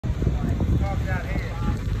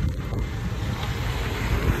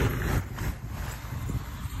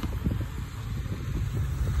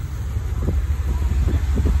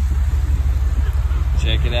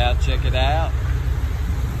Check it out, check it out.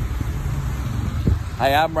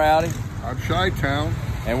 Hey, I'm Rowdy. I'm Chi-Town.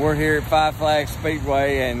 And we're here at Flags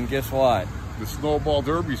Speedway, and guess what? The Snowball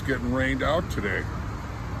Derby's getting rained out today.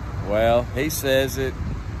 Well, he says it.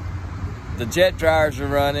 The jet dryers are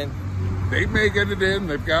running. They may get it in.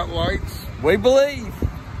 They've got lights. We believe.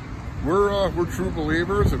 We're true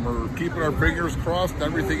believers, and we're keeping our fingers crossed and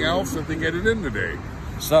everything else that they get it in today.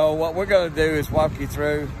 So what we're going to do is walk you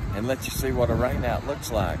through and let you see what a rainout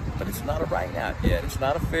looks like. But it's not a rainout yet. It's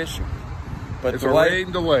not official. But it's the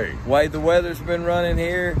rain delay. Way the weather's been running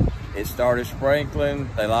here, it started sprinkling.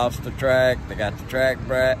 They lost the track. They got the track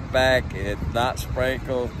back. It not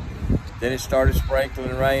sprinkled. Then it started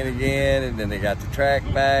sprinkling rain again, and then they got the track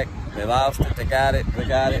back. They lost it. They got it. They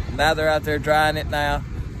got it. Now they're out there drying it now.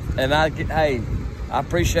 And hey, I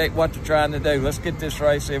appreciate what they're trying to do. Let's get this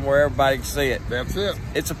race in where everybody can see it. That's it.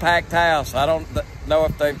 It's a packed house. I don't know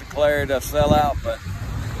if they've declared a sellout, but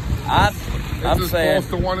I'm saying as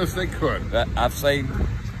close to one as they could. I've seen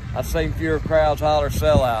fewer crowds holler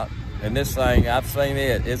sellout, and this thing, I've seen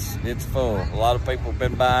it. It's full. A lot of people have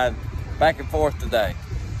been buying back and forth today.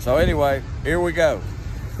 So anyway, here we go.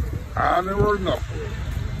 Onward and upward.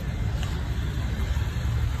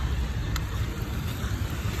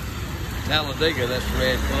 Talladega, that's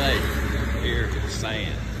red clay. Here it's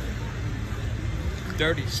sand.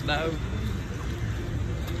 Dirty snow.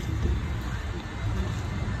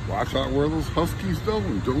 Watch out where those huskies go,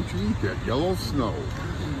 and don't you eat that yellow snow.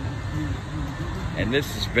 And this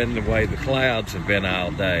has been the way the clouds have been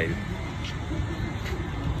all day.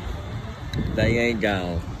 They ain't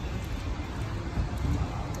gone.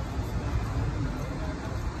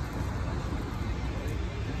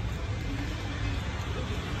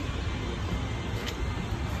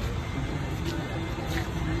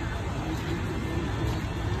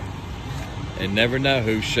 And never know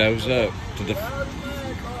who shows up to the.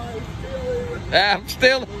 I'm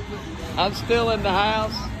still in the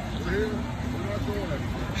house.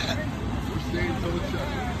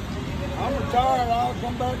 I'm retired. I'll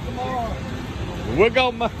come back tomorrow. We're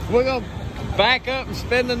gonna back up and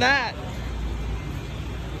spend the night.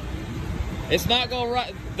 It's not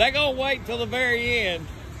gonna. They're gonna wait till the very end.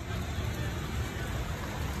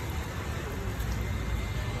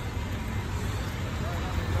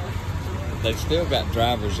 They still got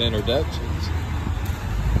drivers' introductions.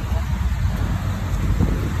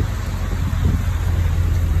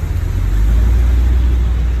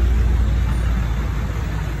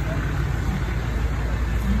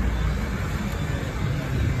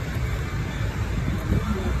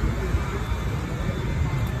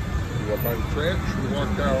 You walk by the track, you walk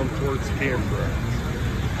down towards Canberra.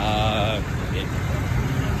 I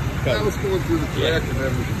was going through the track and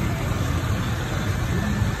then.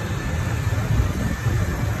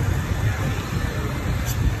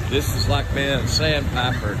 This is like being a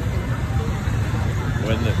sandpiper.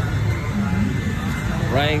 When the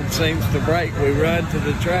rain seems to break, we run to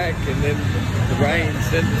the track, and then the rain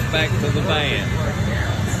sends us back to the van.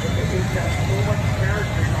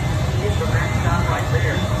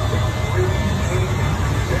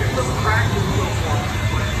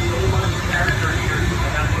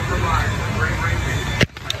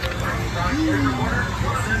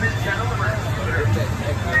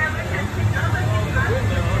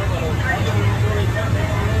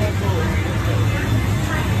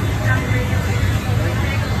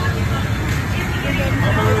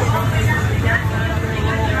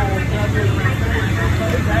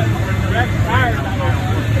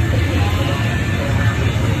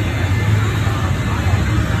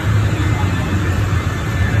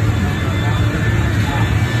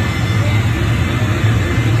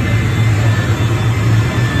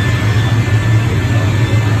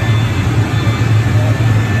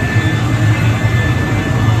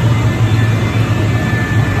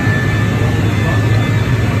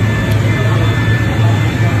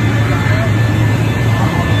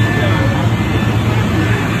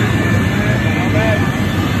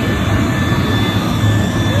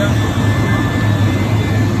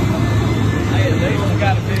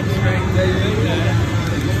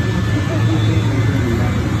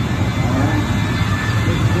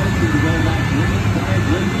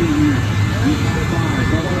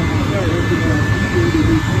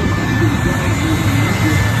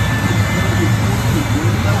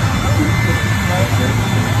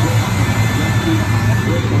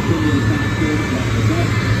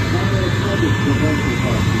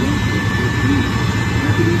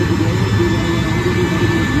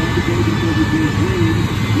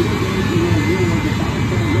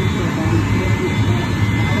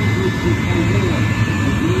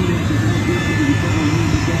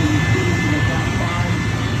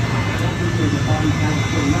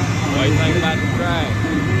 by the track.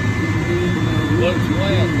 Looks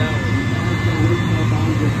wet, don't it?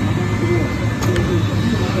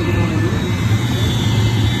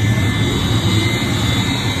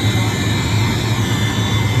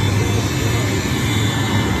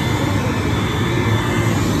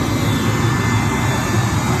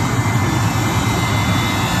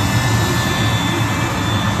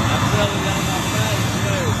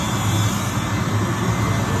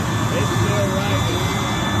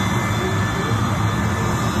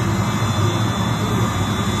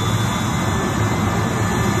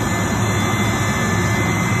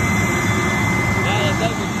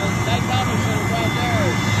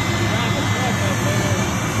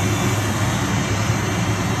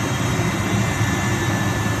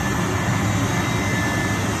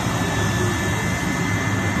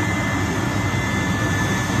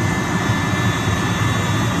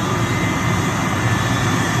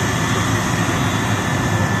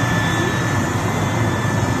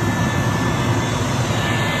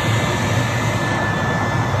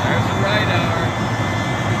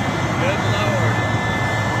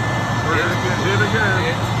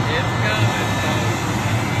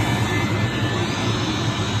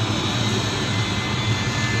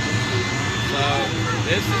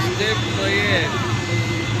 This is typically it.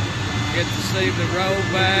 Get to see the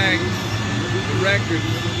rollback, the records,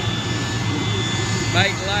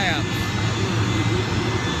 make laps.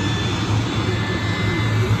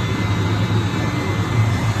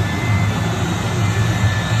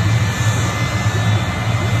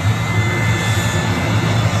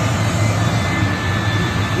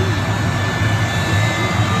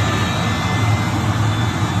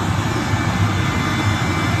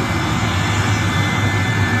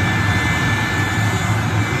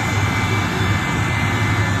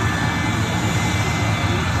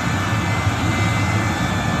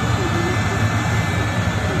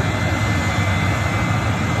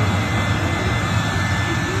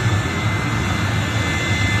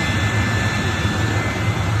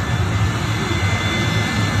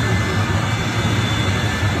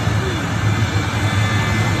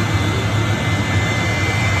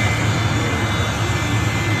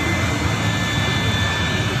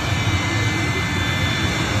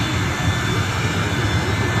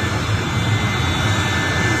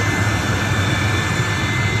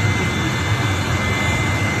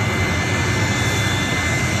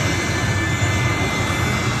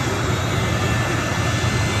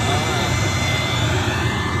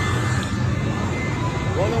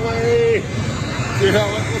 Yeah,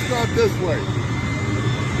 let's start this way.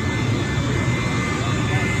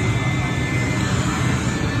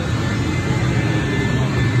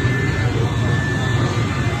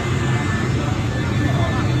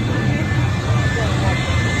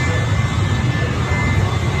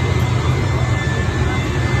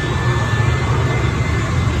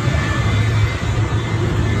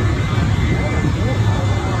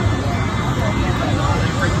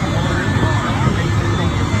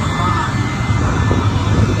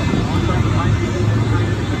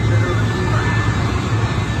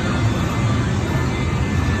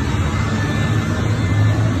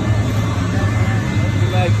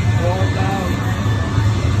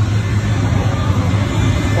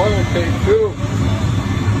 Take two.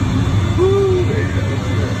 Woo, there you go.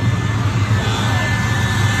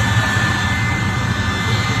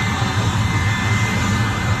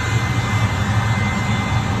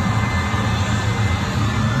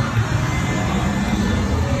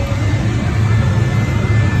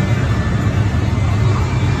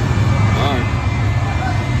 All right.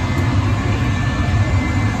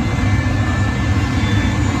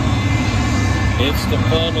 It's the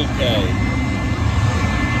funnel cave.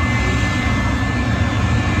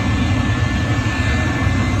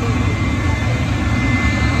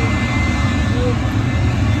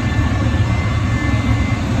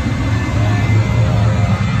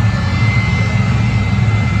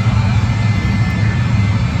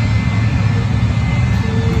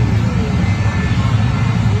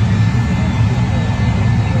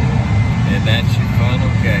 That's your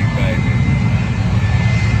funnel cake, baby.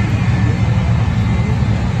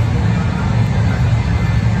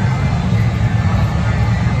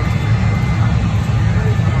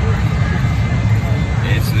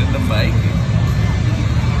 It's in the making.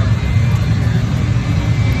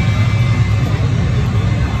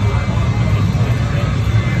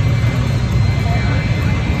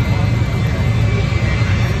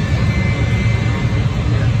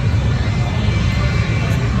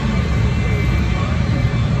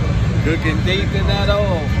 Cooking deep in that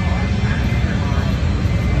oil.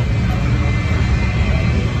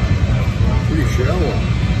 Pretty shallow.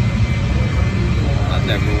 I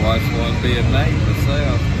never watched one being made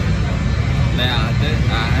myself. Now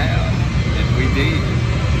I have, and we did.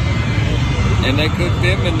 And they cooked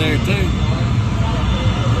them in there too.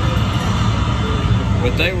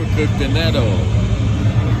 But they were cooked in that oil.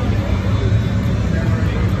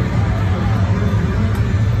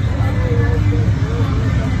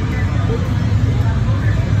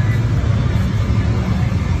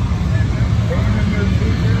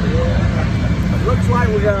 Looks like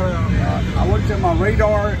we got I looked at my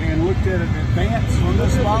radar and looked at an advance from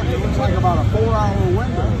this spot. It looks like about a 4-hour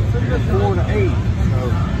window, 4 to 8. So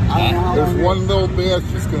I don't know how There's long one little batch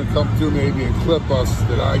that's going to come through maybe and clip us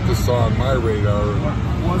that I just saw on my radar.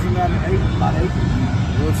 Wasn't that at 8? About 8?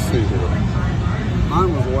 Let's see here.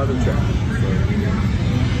 Mine was a weather check.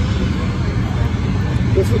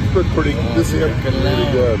 This looks pretty. This is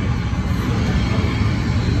pretty good.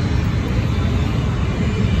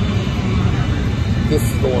 This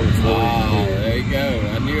is the one that's really cool. There you go.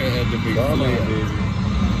 I knew it had to be clear.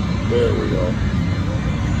 There we go.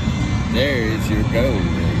 There is your goal.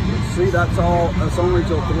 See, that's all. That's only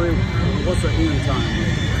till 3. What's the end time?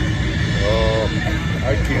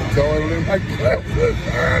 I can't tell. I don't even my glasses.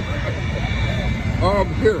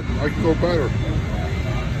 Here, I can go better.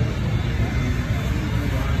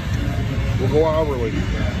 We'll go hourly,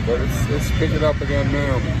 but it's picking up again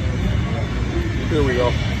now. Here we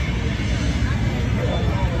go.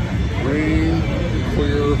 Rain,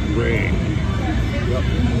 clear, rain. Yep.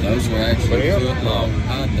 Those are actually foot-long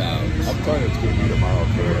hot dogs. I'm telling you, it's going to be tomorrow.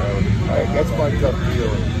 That's my gut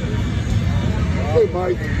feeling. Hey,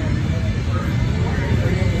 Mike.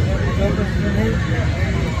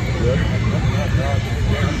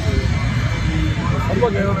 I'm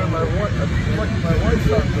looking at my wife's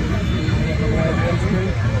on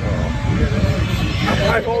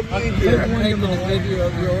I don't need that. Taking a video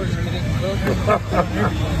of yours and it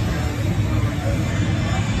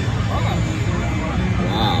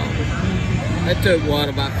Wow. That took, what,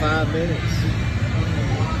 about 5 minutes?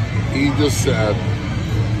 He just said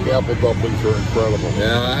apple dumplings are incredible.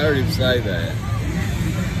 Yeah, I heard him say that.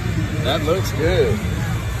 That looks good.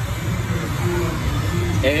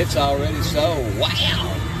 And it's already sold.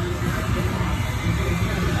 Wow!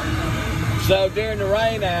 So during the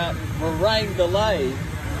rain out, or rain delay,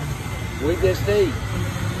 we just eat.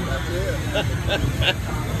 That's it.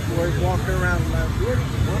 We're walking around. We're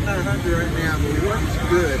not hungry right now, but it looks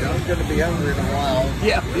good. I'm going to be hungry in a while.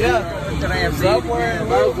 Yeah. We're going to have Somewhere in a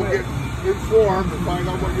little bit. Get informed and find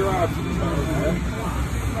out what your options are.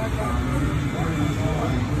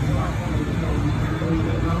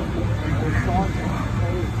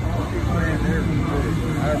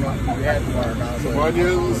 I don't know if you had one or not. Some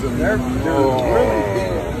onions and They're really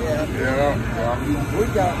good. yeah. We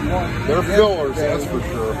got one. They're fillers, that's for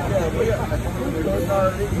sure. Yeah, we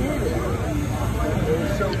already eat it. It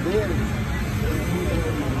was so big.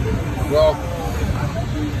 Well, I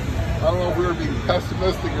don't know if we were being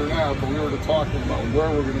pessimistic or not, but we were talking about where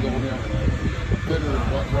we're going to go and have dinner and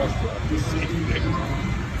what restaurant this evening.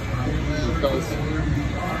 Because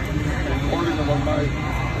according to what my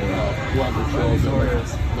weather shows,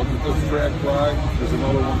 look at this track dry. There's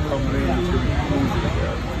another one coming in that's going to be losing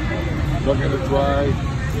again. Look at it dry, and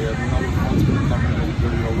another one's going to come in and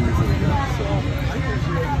they're going to lose it again. So. I just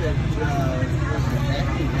read that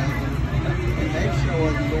they show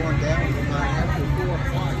us going down to about after 4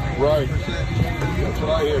 o'clock. Right. That's what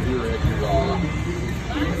I have here at you.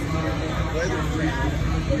 Weather freezing.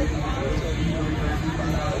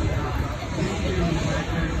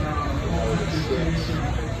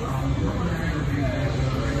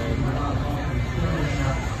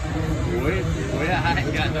 I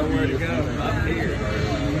ain't got nowhere to go. I'm here.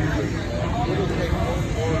 It'll take one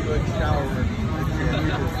more good shower and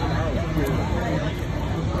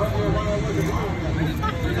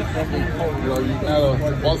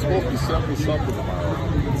It's supposed to be 70 something tomorrow.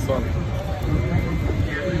 It's sunny.